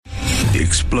The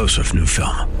explosive new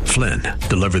film, Flynn,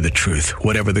 deliver the truth,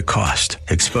 whatever the cost,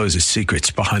 exposes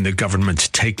secrets behind the government's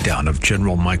takedown of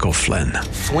General Michael Flynn.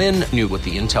 Flynn knew what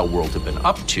the intel world had been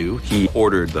up to. He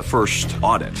ordered the first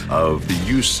audit of the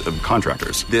use of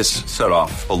contractors. This set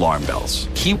off alarm bells.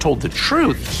 He told the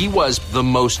truth. He was the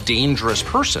most dangerous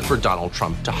person for Donald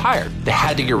Trump to hire. They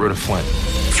had to get rid of Flynn.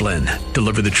 Flynn,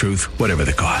 deliver the truth, whatever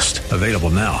the cost. Available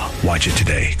now. Watch it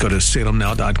today. Go to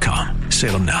salemnow.com.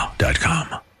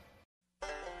 salemnow.com.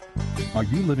 Are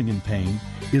you living in pain?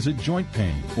 Is it joint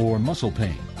pain or muscle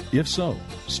pain? If so,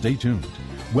 stay tuned.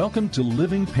 Welcome to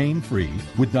Living Pain Free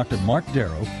with Dr. Mark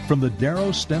Darrow from the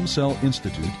Darrow Stem Cell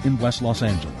Institute in West Los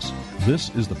Angeles.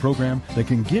 This is the program that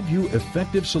can give you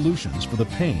effective solutions for the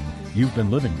pain you've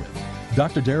been living with.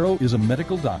 Dr. Darrow is a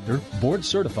medical doctor, board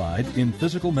certified in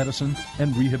physical medicine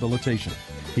and rehabilitation.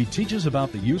 He teaches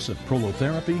about the use of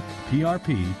prolotherapy,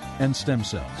 PRP, and stem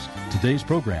cells. Today's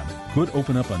program could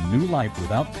open up a new life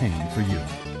without pain for you.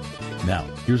 Now,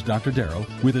 here's Dr. Darrow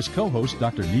with his co-host,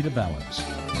 Dr. Nita Valens.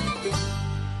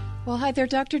 Well, hi there,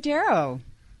 Dr. Darrow.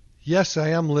 Yes, I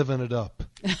am living it up.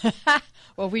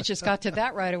 Well, we just got to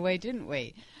that right away, didn't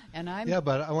we? Yeah,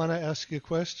 but I want to ask you a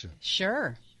question.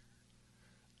 Sure.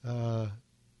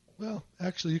 Well,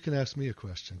 actually, you can ask me a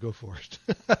question. Go for it.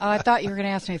 I thought you were going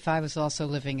to ask me if I was also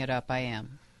living it up. I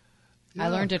am. Yeah, I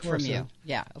learned it from you.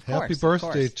 Yeah, of course. Happy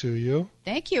birthday to you.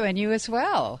 Thank you, and you as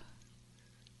well.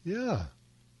 Yeah.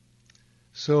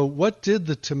 So what did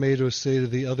the tomato say to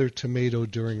the other tomato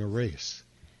during a race?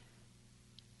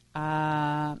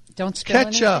 Don't spill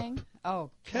Ketchup. anything?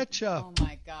 Oh, Ketchup. Oh,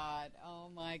 my God.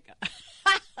 Oh, my God.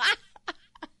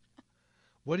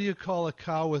 What do you call a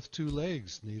cow with two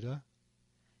legs, Nita?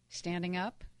 Standing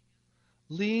up?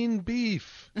 Lean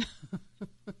beef.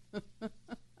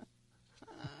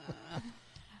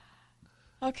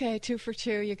 Okay, 2 for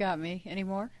 2. You got me. Any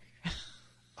more?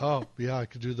 Oh, yeah, I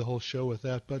could do the whole show with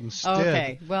that, but instead...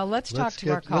 Okay, well, let's talk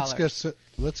to our callers.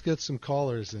 Let's get some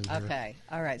callers in here. Okay,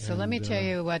 all right. So let me tell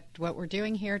you what we're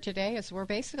doing here today is we're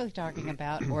basically talking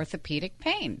about orthopedic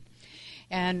pain.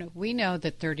 And we know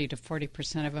that 30 to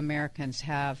 40% of Americans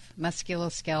have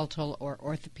musculoskeletal or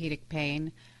orthopedic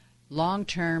pain,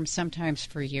 long-term, sometimes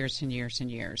for years and years and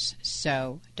years.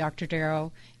 So Dr.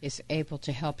 Darrow is able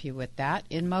to help you with that,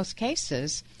 in most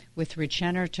cases, with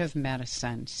regenerative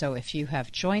medicine. So if you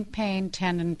have joint pain,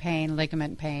 tendon pain,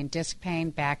 ligament pain, disc pain,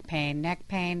 back pain, neck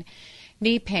pain,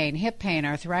 knee pain, hip pain,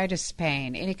 arthritis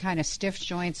pain, any kind of stiff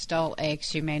joints, dull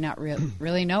aches, you may not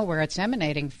really know where it's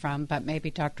emanating from, but maybe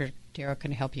Dr. Darrow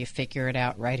can help you figure it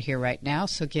out right here, right now.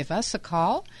 So give us a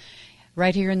call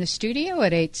right here in the studio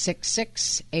at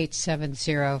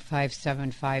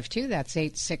 866-870-5752. That's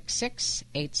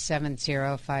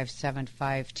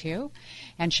 866-870-5752.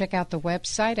 And check out the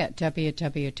website at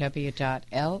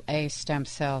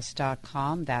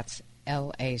www.lastemcells.com. That's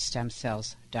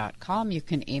lastemcells.com. You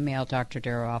can email Dr.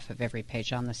 Darrow off of every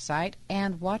page on the site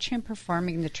and watch him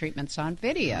performing the treatments on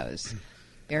videos.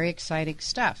 Very exciting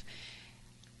stuff.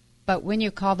 But when you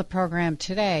call the program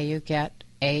today, you get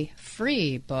a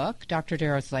free book, Dr.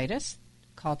 Darrow's latest,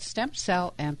 called Stem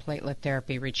Cell and Platelet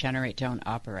Therapy Regenerate, Don't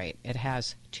Operate. It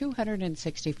has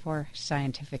 264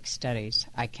 scientific studies,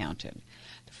 I counted.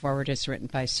 The foreword is written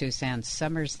by Suzanne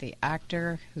Summers, the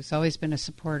actor, who's always been a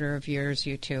supporter of yours.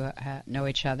 You two know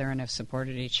each other and have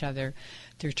supported each other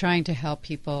through trying to help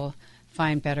people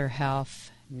find better health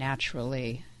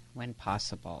naturally when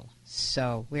possible.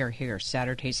 So we're here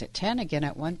Saturdays at 10, again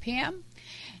at 1 p.m.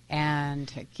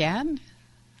 And again,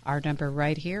 our number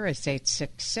right here is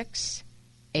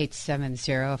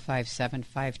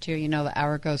 866-870-5752. You know, the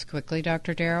hour goes quickly,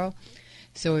 Dr. Darrow.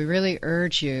 So we really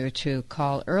urge you to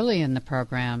call early in the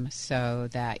program so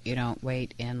that you don't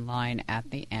wait in line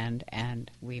at the end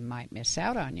and we might miss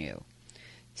out on you.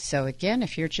 So again,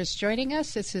 if you're just joining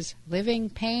us, this is Living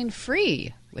Pain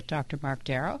Free with Dr. Mark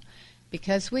Darrow,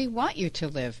 because we want you to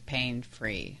live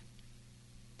pain-free.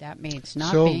 That means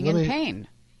not being in pain.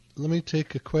 Let me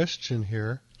take a question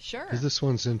here. Sure. Because this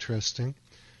one's interesting.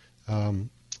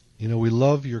 We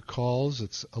love your calls.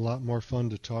 It's a lot more fun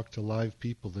to talk to live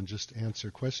people than just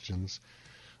answer questions.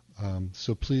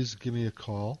 So please give me a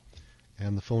call.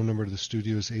 And the phone number to the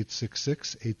studio is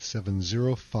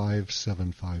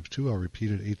 866-870-5752. I'll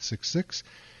repeat it,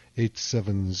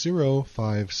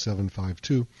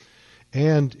 866-870-5752.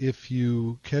 And if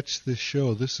you catch this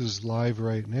show, this is live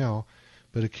right now,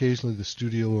 but occasionally the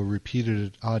studio will repeat it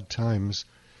at odd times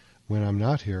when I'm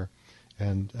not here.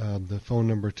 And the phone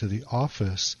number to the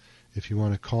office, if you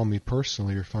want to call me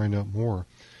personally or find out more,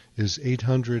 is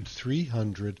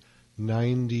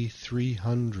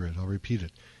 800-300-9300. I'll repeat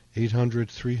it,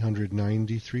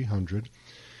 800-300-9300.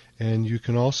 And you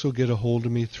can also get a hold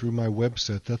of me through my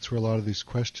website. That's where a lot of these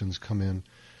questions come in.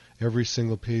 Every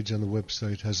single page on the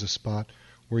website has a spot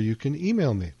where you can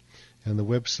email me. And the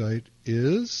website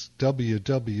is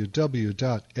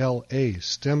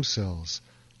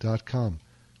www.lastemcells.com.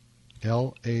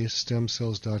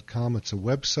 lastemcells.com. It's a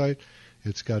website.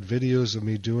 It's got videos of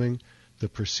me doing the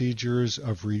procedures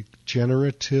of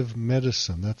regenerative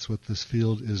medicine. That's what this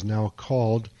field is now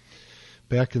called.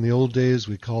 Back in the old days,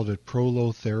 we called it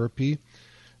prolotherapy.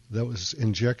 That was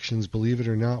injections, believe it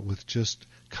or not, with just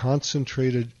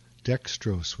concentrated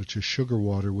dextrose, which is sugar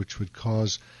water, which would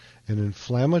cause an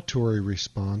inflammatory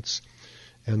response,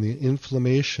 and the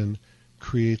inflammation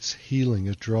creates healing.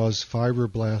 It draws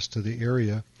fibroblasts to the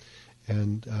area,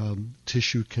 and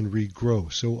tissue can regrow.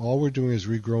 So all we're doing is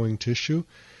regrowing tissue,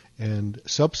 and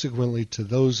subsequently to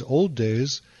those old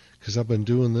days, because I've been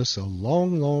doing this a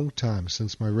long, long time,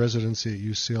 since my residency at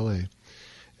UCLA,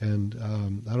 and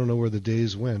I don't know where the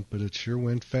days went, but it sure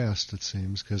went fast, it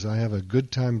seems, because I have a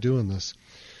good time doing this.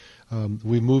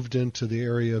 We moved into the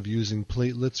area of using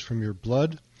platelets from your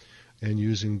blood and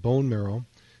using bone marrow,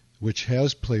 which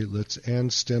has platelets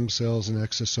and stem cells and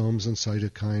exosomes and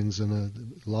cytokines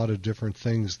and a lot of different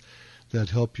things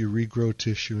that help you regrow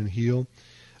tissue and heal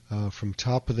from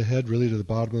top of the head really to the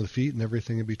bottom of the feet and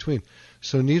everything in between.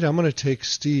 So, Nita, I'm going to take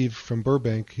Steve from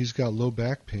Burbank. He's got low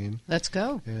back pain. Let's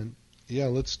go. And yeah,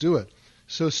 let's do it.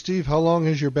 So, Steve, how long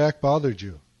has your back bothered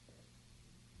you?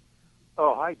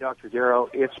 Oh, hi, Dr. Darrow.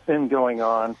 It's been going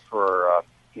on for,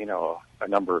 a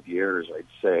number of years. I'd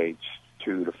say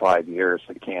 2 to 5 years.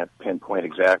 I can't pinpoint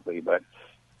exactly, but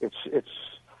it's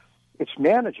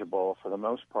manageable for the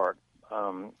most part.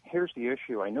 Here's the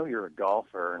issue. I know you're a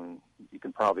golfer, and you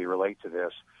can probably relate to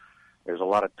this. There's a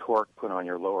lot of torque put on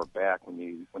your lower back when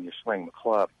you swing the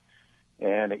club,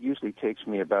 and it usually takes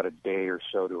me about a day or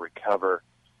so to recover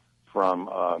from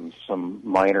some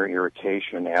minor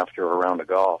irritation after a round of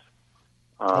golf.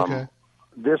 Okay.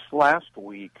 This last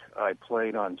week, I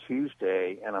played on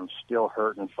Tuesday, and I'm still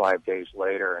hurting 5 days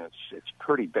later, and it's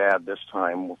pretty bad this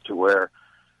time to where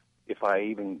if I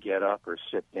even get up or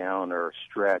sit down or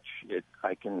stretch,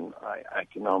 I can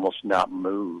almost not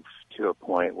move to a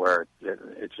point where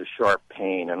it's a sharp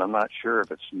pain, and I'm not sure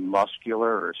if it's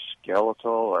muscular or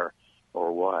skeletal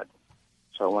or what.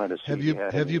 So I wanted to see.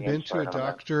 Have you been to a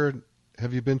doctor?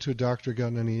 Have you been to a doctor?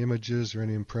 Gotten any images or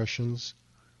any impressions?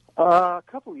 A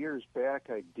couple years back,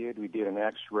 I did. We did an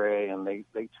X-ray, and they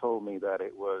told me that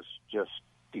it was just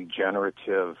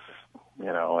degenerative,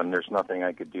 and there's nothing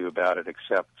I could do about it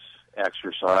except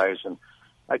exercise. And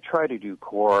I try to do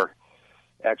core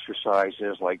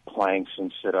exercises like planks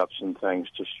and sit-ups and things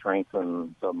to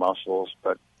strengthen the muscles,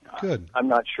 but good. I'm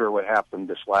not sure what happened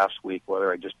this last week,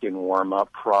 whether I just didn't warm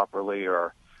up properly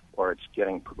or it's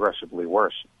getting progressively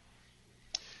worse.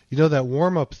 That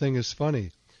warm-up thing is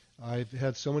funny. I've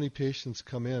had so many patients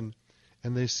come in,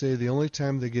 and they say the only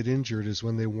time they get injured is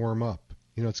when they warm up.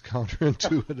 It's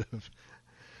counterintuitive.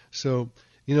 So,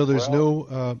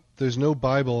 there's no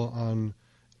Bible on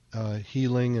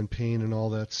healing and pain and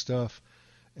all that stuff.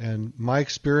 And my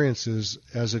experiences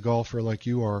as a golfer like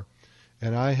you are,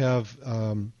 and I've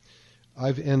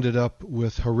ended up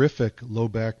with horrific low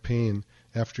back pain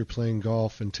after playing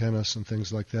golf and tennis and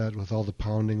things like that, with all the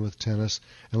pounding with tennis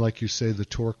and, like you say, the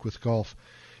torque with golf.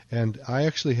 And I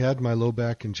actually had my low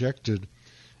back injected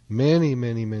many,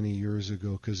 many, many years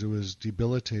ago because it was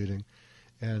debilitating.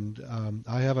 And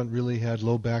I haven't really had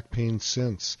low back pain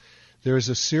since. There's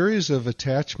a series of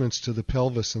attachments to the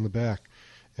pelvis and the back,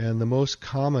 and the most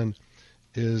common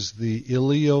is the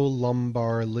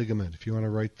iliolumbar ligament. If you want to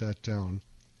write that down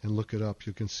and look it up,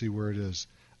 you can see where it is.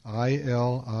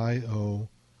 ILIO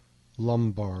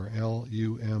lumbar,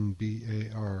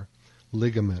 LUMBAR,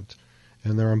 ligament.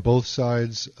 And they're on both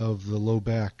sides of the low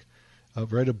back,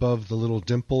 right above the little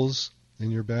dimples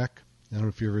in your back. I don't know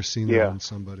if you've ever seen that on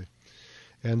somebody.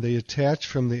 And they attach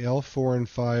from the L4 and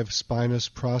 5 spinous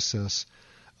process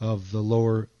of the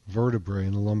lower vertebrae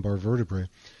and the lumbar vertebrae.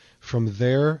 From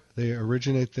there, they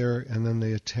originate there, and then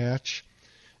they attach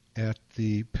at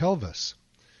the pelvis.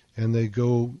 And they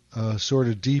go sort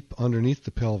of deep underneath the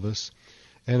pelvis.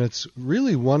 And it's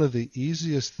really one of the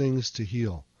easiest things to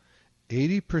heal.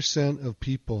 80% of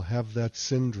people have that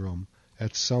syndrome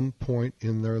at some point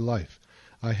in their life.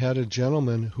 I had a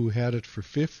gentleman who had it for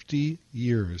 50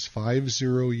 years, 50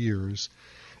 years,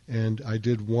 and I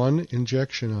did one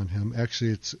injection on him.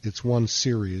 Actually, it's one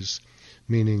series,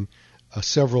 meaning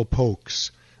several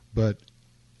pokes, but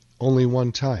only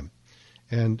one time.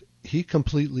 And he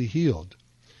completely healed.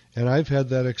 And I've had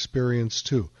that experience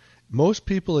too. Most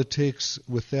people, it takes,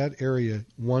 with that area,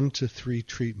 1 to 3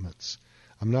 treatments.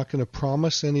 I'm not going to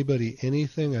promise anybody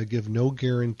anything. I give no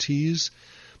guarantees,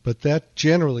 but that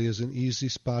generally is an easy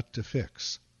spot to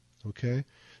fix. Okay?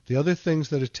 The other things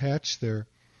that attach there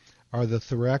are the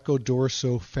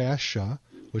thoracodorsofascia,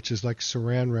 which is like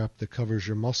saran wrap that covers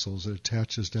your muscles. It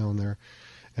attaches down there.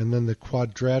 And then the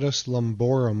quadratus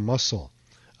lumborum muscle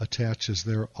attaches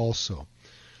there also.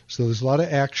 So there's a lot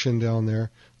of action down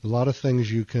there, a lot of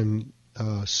things you can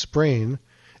sprain.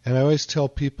 And I always tell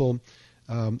people,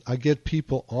 I get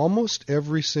people almost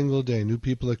every single day, new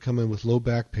people that come in with low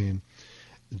back pain,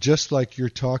 just like you're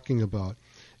talking about,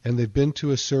 and they've been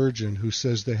to a surgeon who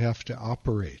says they have to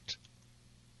operate.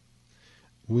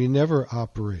 We never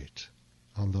operate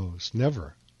on those,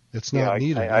 never. It's not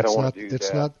needed. I don't want to do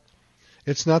that.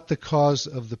 It's not the cause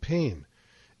of the pain.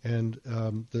 And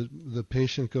the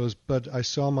patient goes, but I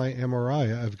saw my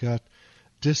MRI. I've got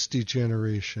disc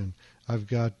degeneration. I've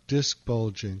got disc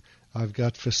bulging. I've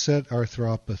got facet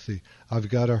arthropathy. I've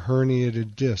got a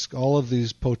herniated disc. All of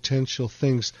these potential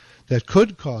things that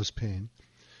could cause pain.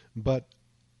 But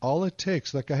all it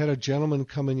takes, like I had a gentleman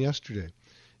come in yesterday.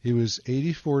 He was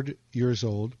 84 years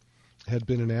old, had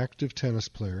been an active tennis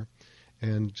player,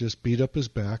 and just beat up his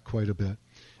back quite a bit.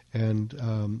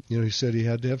 And, he said he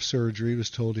had to have surgery. He was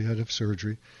told he had to have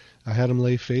surgery. I had him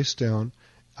lay face down.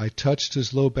 I touched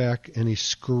his low back, and he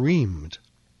screamed.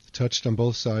 Touched on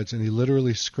both sides, and he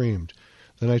literally screamed.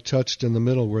 Then I touched in the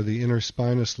middle where the inner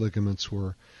spinous ligaments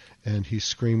were, and he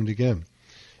screamed again.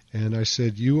 And I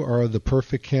said, you are the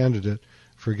perfect candidate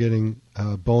for getting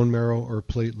bone marrow or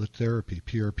platelet therapy,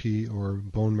 PRP or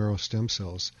bone marrow stem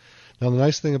cells. Now, the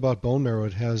nice thing about bone marrow,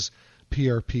 it has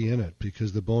PRP in it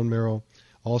because the bone marrow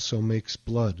also makes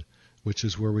blood, which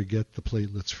is where we get the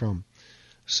platelets from.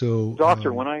 So,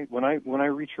 doctor, when I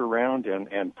reach around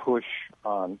and push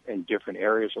in different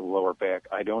areas of the lower back,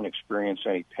 I don't experience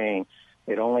any pain.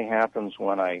 It only happens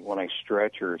when I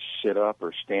stretch or sit up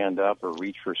or stand up or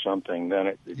reach for something.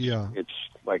 Then it's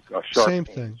like a sharp same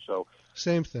pain. thing. So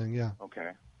same thing, yeah. Okay.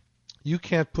 You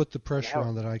can't put the pressure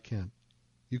on that I can.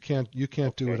 You can't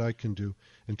do what I can do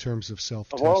in terms of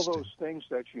self-testing. Of all those things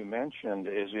that you mentioned,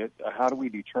 how do we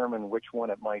determine which one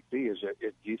it might be?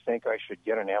 Do you think I should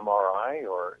get an MRI,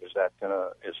 or is that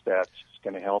gonna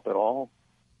help at all?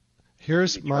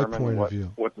 Here's my point of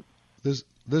view. This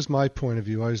is my point of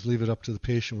view. I always leave it up to the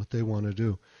patient what they want to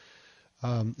do.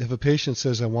 If a patient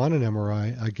says, I want an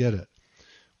MRI, I get it.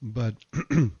 But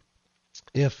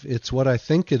if it's what I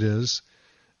think it is,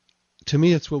 to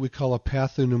me it's what we call a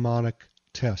pathognomonic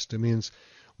test. It means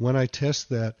when I test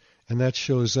that and that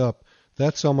shows up,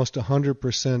 that's almost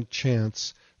 100%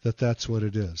 chance that that's what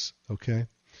it is, okay?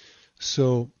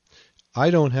 So I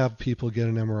don't have people get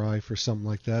an MRI for something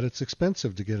like that. It's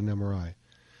expensive to get an MRI.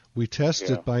 We test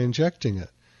it by injecting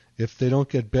it. If they don't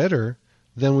get better,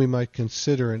 then we might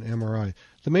consider an MRI.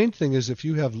 The main thing is if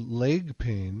you have leg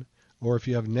pain or if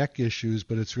you have neck issues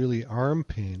but it's really arm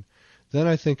pain, then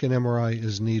I think an MRI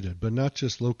is needed, but not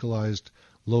just localized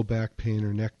low back pain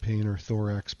or neck pain or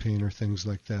thorax pain or things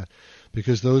like that,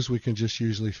 because those we can just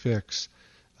usually fix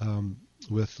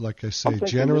with, like I say,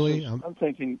 generally. I'm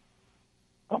thinking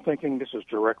this is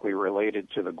directly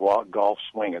related to the golf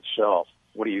swing itself.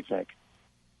 What do you think?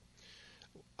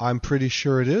 I'm pretty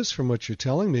sure it is from what you're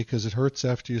telling me, because it hurts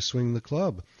after you swing the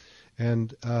club.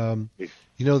 And,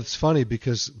 it's funny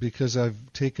because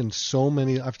I've taken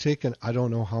I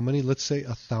don't know how many, let's say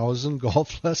 1,000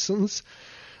 golf lessons.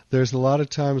 There's a lot of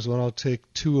times when I'll take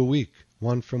 2 a week,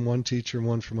 one from one teacher and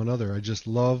one from another. I just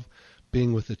love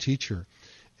being with a teacher.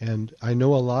 And I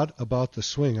know a lot about the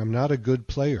swing. I'm not a good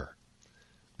player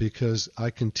because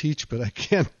I can teach, but I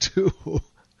can't do.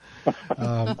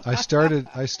 I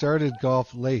started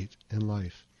golf late in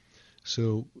life.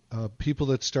 So people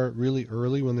that start really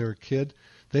early when they're a kid,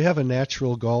 they have a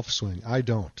natural golf swing. I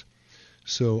don't.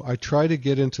 So I try to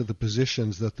get into the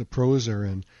positions that the pros are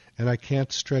in, and I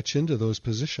can't stretch into those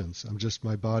positions.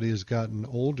 My body has gotten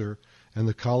older, and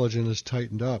the collagen has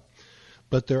tightened up.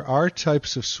 But there are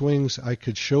types of swings I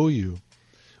could show you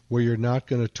where you're not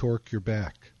going to torque your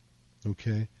back,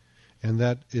 okay? And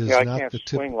that is not the I can't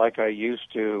swing like I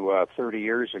used to 30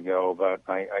 years ago, but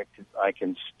I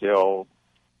can still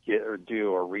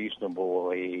do a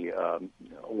reasonably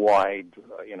wide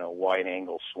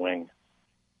angle swing.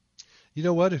 You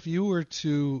know what? If you were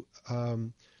to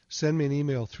send me an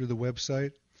email through the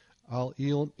website, I'll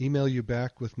email you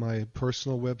back with my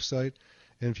personal website.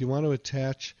 And if you want to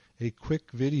attach a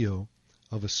quick video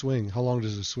of a swing, how long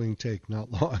does a swing take?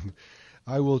 Not long.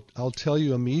 I'll tell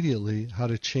you immediately how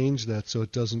to change that so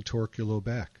it doesn't torque your low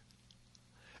back.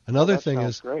 Another thing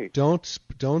is great.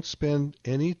 Don't spend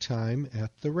any time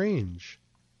at the range.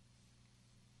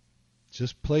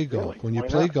 Just play golf. Really? When you Why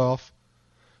play not? golf,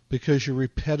 because you're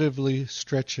repetitively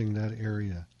stretching that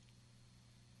area.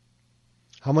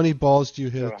 How many balls do you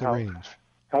hit So at the how- range?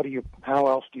 How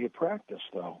else do you practice,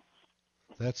 though?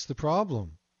 That's the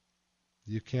problem.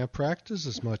 You can't practice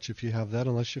as much if you have that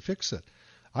unless you fix it.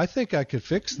 I think I could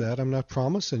fix that. I'm not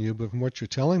promising you, but from what you're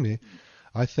telling me,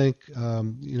 I think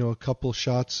a couple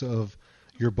shots of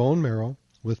your bone marrow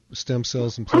with stem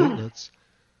cells and platelets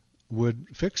would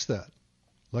fix that.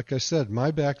 Like I said,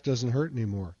 my back doesn't hurt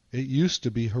anymore. It used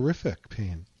to be horrific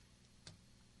pain.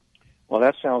 Well,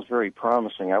 that sounds very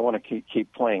promising. I want to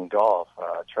keep playing golf.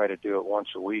 Try to do it once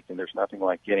a week, and there's nothing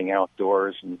like getting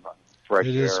outdoors and fresh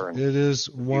air. And it is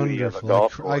the beauty of a wonderful.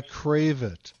 golf I course. crave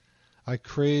it. I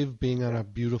crave being on a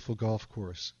beautiful golf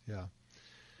course. Yeah.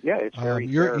 Yeah, it's very.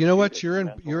 You know what?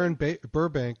 therapeutic You're in mentally.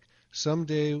 Burbank.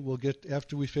 Someday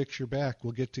after we fix your back,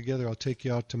 we'll get together. I'll take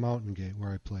you out to Mountain Gate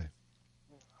where I play.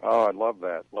 Oh, I love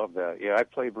that. Love that. Yeah, I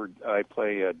play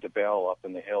DeBell up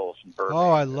in the hills in Burbank. Oh,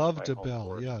 I That's love my home DeBell.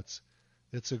 course. Yeah,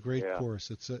 it's a great Yeah. course.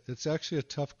 It's actually a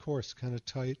tough course, kind of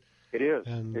tight. It is.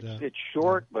 And, It's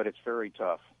short, but it's very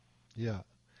tough. Yeah.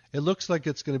 It looks like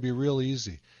it's going to be real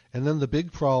easy. And then the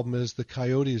big problem is the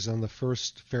coyotes on the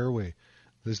first fairway.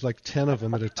 There's like 10 of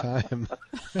them at a time.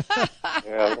 Yeah,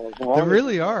 as long There as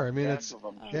really there's are. I a mean, chance it's of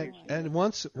them Oh, chasing and you.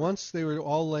 once they were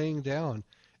all laying down,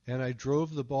 and I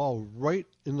drove the ball right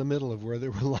in the middle of where they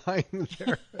were lying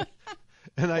there,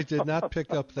 and I did not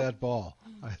pick up that ball.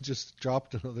 I just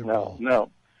dropped another ball. No,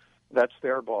 that's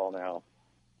their ball now.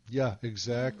 Yeah,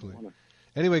 exactly.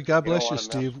 Anyway, God You don't bless you, wanna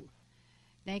Steve.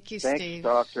 Thank you, Thanks, Steve.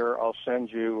 Doctor. I'll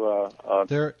send you.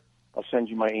 There, I'll send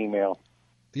you my email.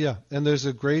 yeah, and there's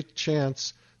a great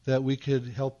chance that we could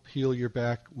help heal your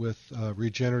back with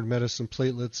regenerative medicine,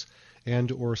 platelets,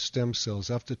 and or stem cells.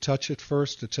 I have to touch it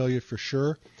first to tell you for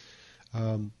sure.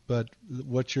 But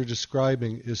what you're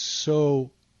describing is so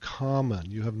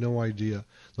common. You have no idea.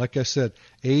 Like I said,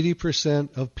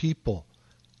 80% of people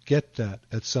get that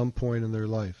at some point in their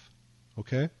life.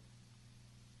 Okay?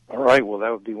 All right. Well,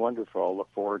 that would be wonderful. I'll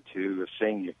look forward to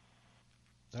seeing you.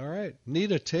 All right.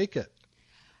 Nita, take it.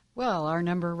 Well, our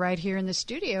number right here in the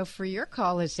studio for your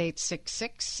call is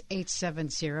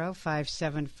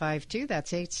 866-870-5752.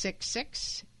 That's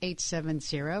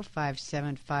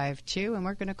 866-870-5752. And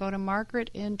we're going to go to Margaret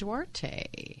in Duarte.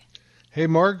 Hey,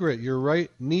 Margaret, your right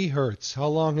knee hurts. How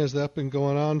long has that been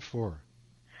going on for?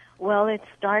 Well, it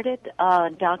started,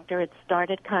 doctor, it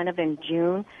started kind of in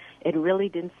June. It really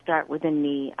didn't start with the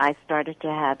knee. I started to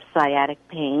have sciatic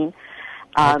pain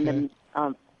Okay.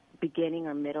 the beginning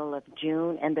or middle of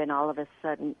June, and then all of a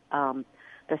sudden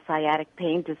the sciatic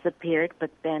pain disappeared,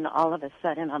 but then all of a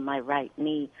sudden on my right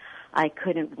knee I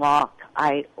couldn't walk.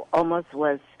 I was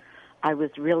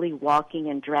really walking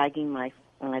and dragging my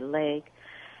leg,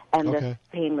 and Okay. the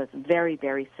pain was very,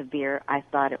 very severe. I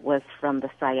thought it was from the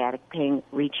sciatic pain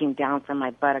reaching down from my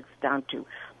buttocks down to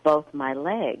both my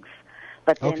legs.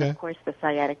 But then, Okay. of course, the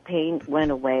sciatic pain went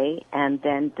away, and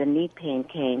then the knee pain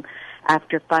came.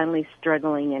 After finally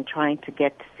struggling and trying to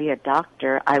get to see a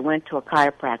doctor, I went to a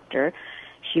chiropractor.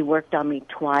 She worked on me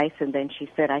twice, and then she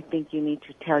said, I think you need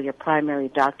to tell your primary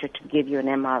doctor to give you an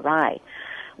MRI.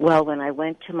 Well, when I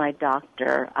went to my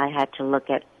doctor, I had to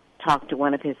talk to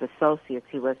one of his associates.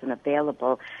 He wasn't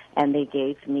available, and they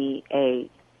gave me a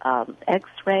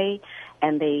X-ray,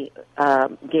 and they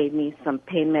gave me some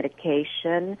pain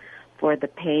medication for the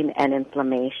pain and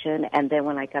inflammation. And then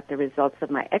when I got the results of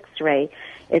my X-ray,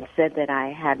 it said that I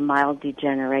had mild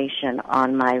degeneration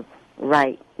on my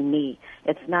right knee.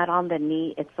 It's not on the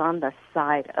knee, it's on the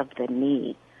side of the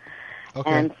knee. Okay.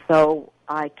 And so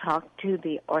I talked to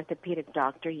the orthopedic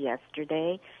doctor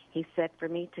yesterday. He said for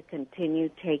me to continue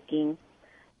taking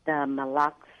the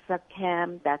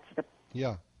Meloxicam, that's the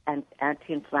Yeah,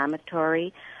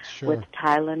 anti-inflammatory, sure. with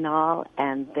Tylenol,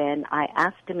 and then I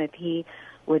asked him if he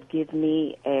would give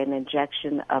me an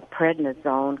injection of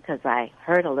prednisone because I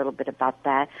heard a little bit about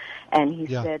that, and he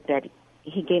Yeah. said that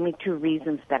he gave me two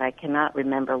reasons that I cannot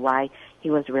remember why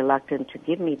he was reluctant to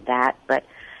give me that, but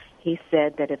he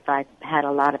said that if I had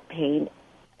a lot of pain,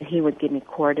 he would give me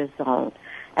cortisone.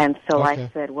 And so Okay. I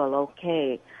said, well,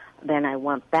 okay, then I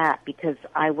want that because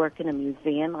I work in a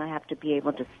museum. I have to be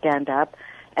able to stand up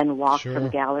and walk Sure. from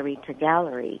gallery to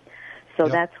gallery. So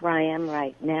Yep. that's where I am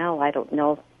right now. I don't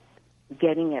know if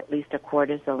getting at least a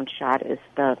cortisone shot is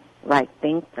the right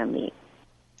thing for me.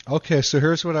 Okay, so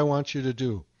here's what I want you to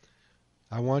do.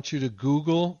 I want you to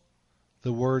Google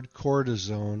the word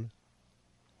cortisone,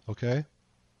 okay?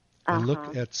 And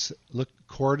look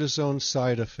cortisone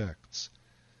side effects.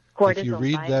 Cortisone if you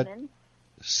read that vitamin?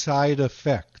 side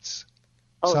effects,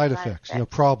 Oh, side side effects,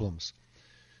 effects. problems.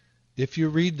 if you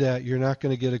read that, you're not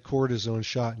going to get a cortisone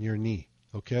shot in your knee,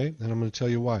 okay? And I'm going to tell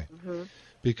you why. Mm-hmm.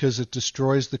 Because it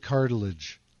destroys the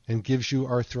cartilage and gives you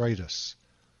arthritis.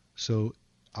 So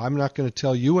I'm not going to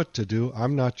tell you what to do.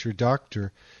 I'm not your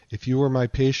doctor. If you were my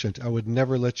patient, I would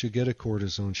never let you get a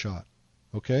cortisone shot,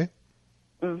 okay?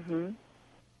 Mm-hmm.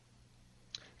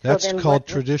 That's called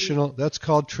traditional. That's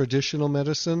called traditional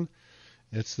medicine.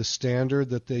 It's the standard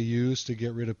that they use to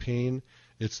get rid of pain.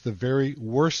 It's the very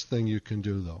worst thing you can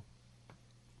do, though.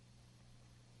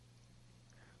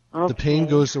 Okay. The pain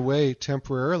goes away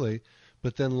temporarily,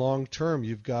 but then long term,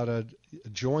 you've got a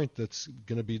joint that's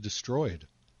going to be destroyed.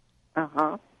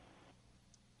 Uh-huh.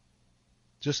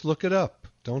 Just look it up.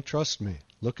 Don't trust me.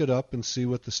 Look it up and see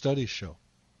what the studies show.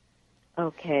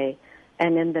 Okay.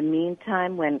 And in the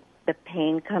meantime, when the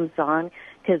pain comes on,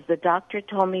 because the doctor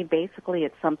told me basically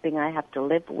it's something I have to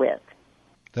live with.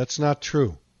 That's not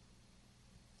true.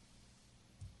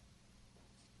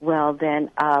 Well,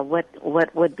 then,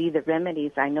 what would be the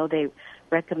remedies? I know they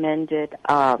recommended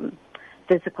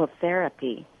physical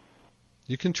therapy.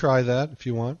 You can try that if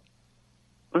you want.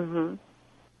 Mm-hmm.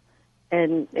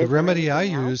 And the remedy I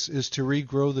use is to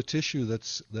regrow the tissue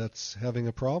that's having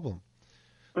a problem.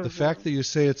 Mm-hmm. The fact that you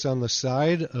say it's on the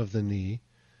side of the knee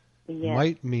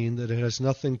might mean that it has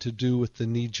nothing to do with the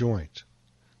knee joint.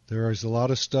 There is a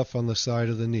lot of stuff on the side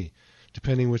of the knee.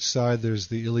 Depending which side, there's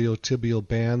the iliotibial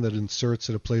band that inserts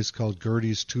at a place called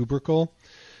Gerdy's tubercle.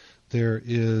 There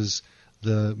is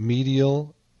the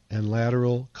medial and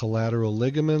lateral collateral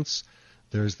ligaments.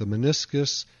 There's the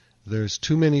meniscus. There's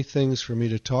too many things for me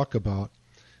to talk about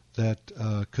that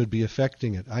could be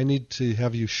affecting it. I need to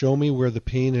have you show me where the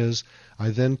pain is.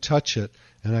 I then touch it,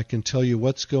 and I can tell you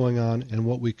what's going on and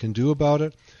what we can do about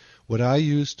it. What I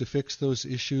use to fix those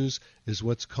issues is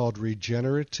what's called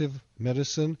regenerative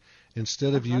medicine.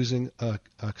 Instead of using a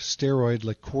steroid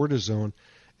like cortisone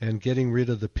and getting rid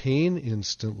of the pain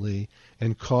instantly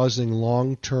and causing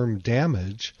long-term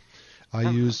damage, I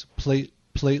use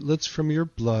platelets from your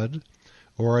blood,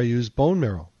 or I use bone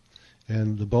marrow.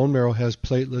 And the bone marrow has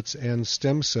platelets and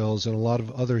stem cells and a lot of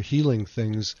other healing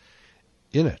things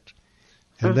in it.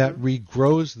 And that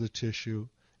regrows the tissue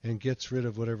and gets rid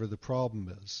of whatever the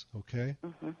problem is, okay?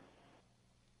 Mm-hmm.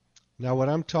 Now, what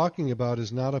I'm talking about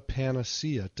is not a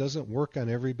panacea. It doesn't work on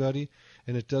everybody,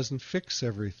 and it doesn't fix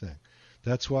everything.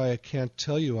 That's why I can't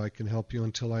tell you I can help you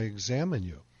until I examine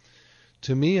you.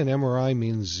 To me, an MRI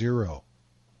means zero,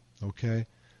 okay?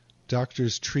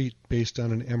 Doctors treat based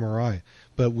on an MRI.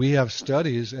 But we have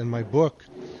studies in my book,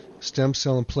 Stem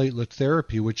Cell and Platelet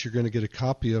Therapy, which you're going to get a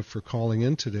copy of for calling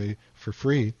in today for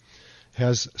free,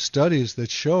 has studies that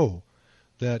show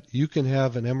that you can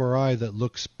have an MRI that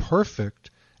looks perfect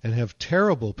and have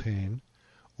terrible pain,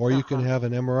 or you can have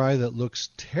an MRI that looks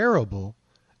terrible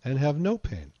and have no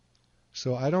pain.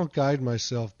 So I don't guide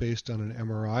myself based on an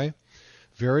MRI.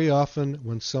 Very often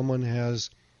when someone has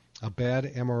a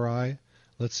bad MRI,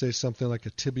 let's say something like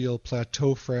a tibial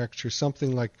plateau fracture,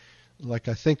 something like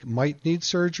I think might need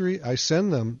surgery, I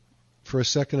send them for a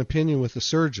second opinion with a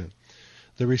surgeon.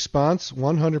 The response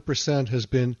 100% has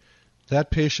been that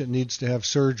patient needs to have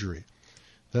surgery.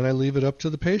 Then I leave it up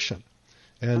to the patient.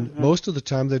 And most of the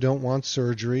time they don't want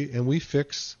surgery, and we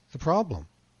fix the problem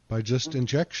by just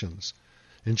injections.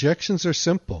 Injections are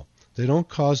simple. They don't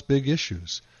cause big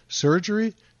issues.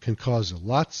 Surgery can cause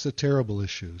lots of terrible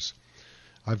issues.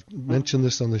 I've mentioned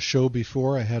this on the show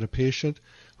before. I had a patient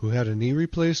who had a knee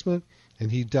replacement,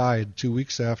 and he died 2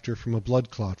 weeks after from a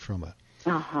blood clot from it.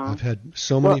 I've had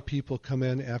so many people come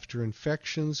in after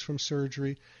infections from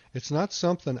surgery. It's not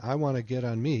something I want to get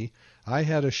on me. I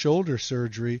had a shoulder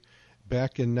surgery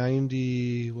back in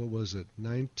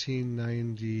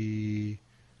 1990,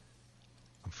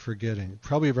 I'm forgetting,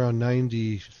 probably around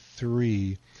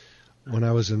 93 when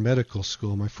I was in medical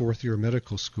school, my fourth year of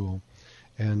medical school.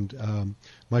 And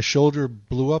my shoulder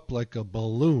blew up like a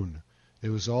balloon. It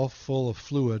was all full of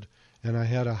fluid, and I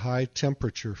had a high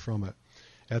temperature from it.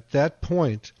 At that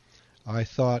point, I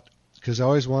thought, because I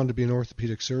always wanted to be an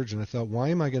orthopedic surgeon, I thought, why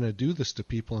am I going to do this to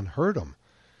people and hurt them?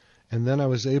 And then I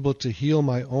was able to heal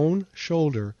my own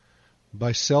shoulder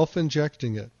by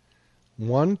self-injecting it.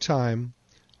 One time,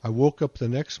 I woke up the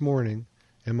next morning,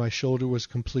 and my shoulder was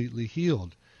completely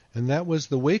healed. And that was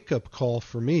the wake-up call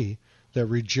for me that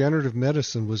regenerative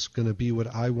medicine was going to be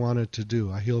what I wanted to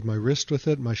do. I healed my wrist with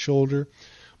it, my shoulder,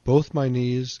 both my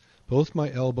knees, both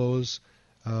my elbows.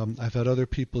 I've had other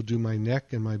people do my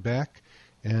neck and my back,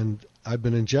 and I've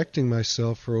been injecting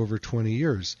myself for over 20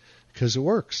 years because it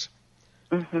works.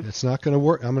 It's not going to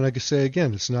work. I'm going to say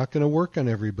again, it's not going to work on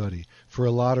everybody for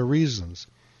a lot of reasons.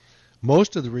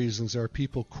 Most of the reasons are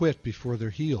people quit before they're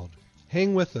healed.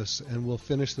 Hang with us, and we'll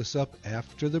finish this up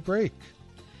after the break.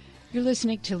 You're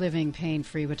listening to Living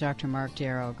Pain-Free with Dr. Mark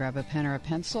Darrow. Grab a pen or a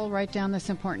pencil, write down this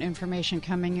important information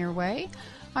coming your way.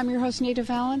 I'm your host, Nita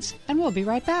Valens, and we'll be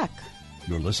right back.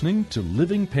 You're listening to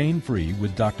Living Pain-Free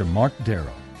with Dr. Mark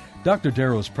Darrow. Dr.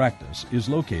 Darrow's practice is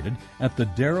located at the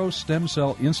Darrow Stem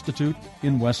Cell Institute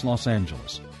in West Los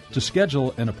Angeles. To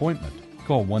schedule an appointment,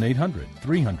 call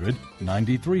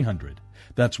 1-800-300-9300.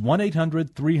 That's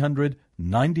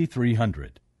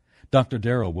 1-800-300-9300. Dr.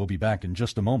 Darrow will be back in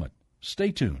just a moment.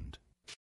 Stay tuned.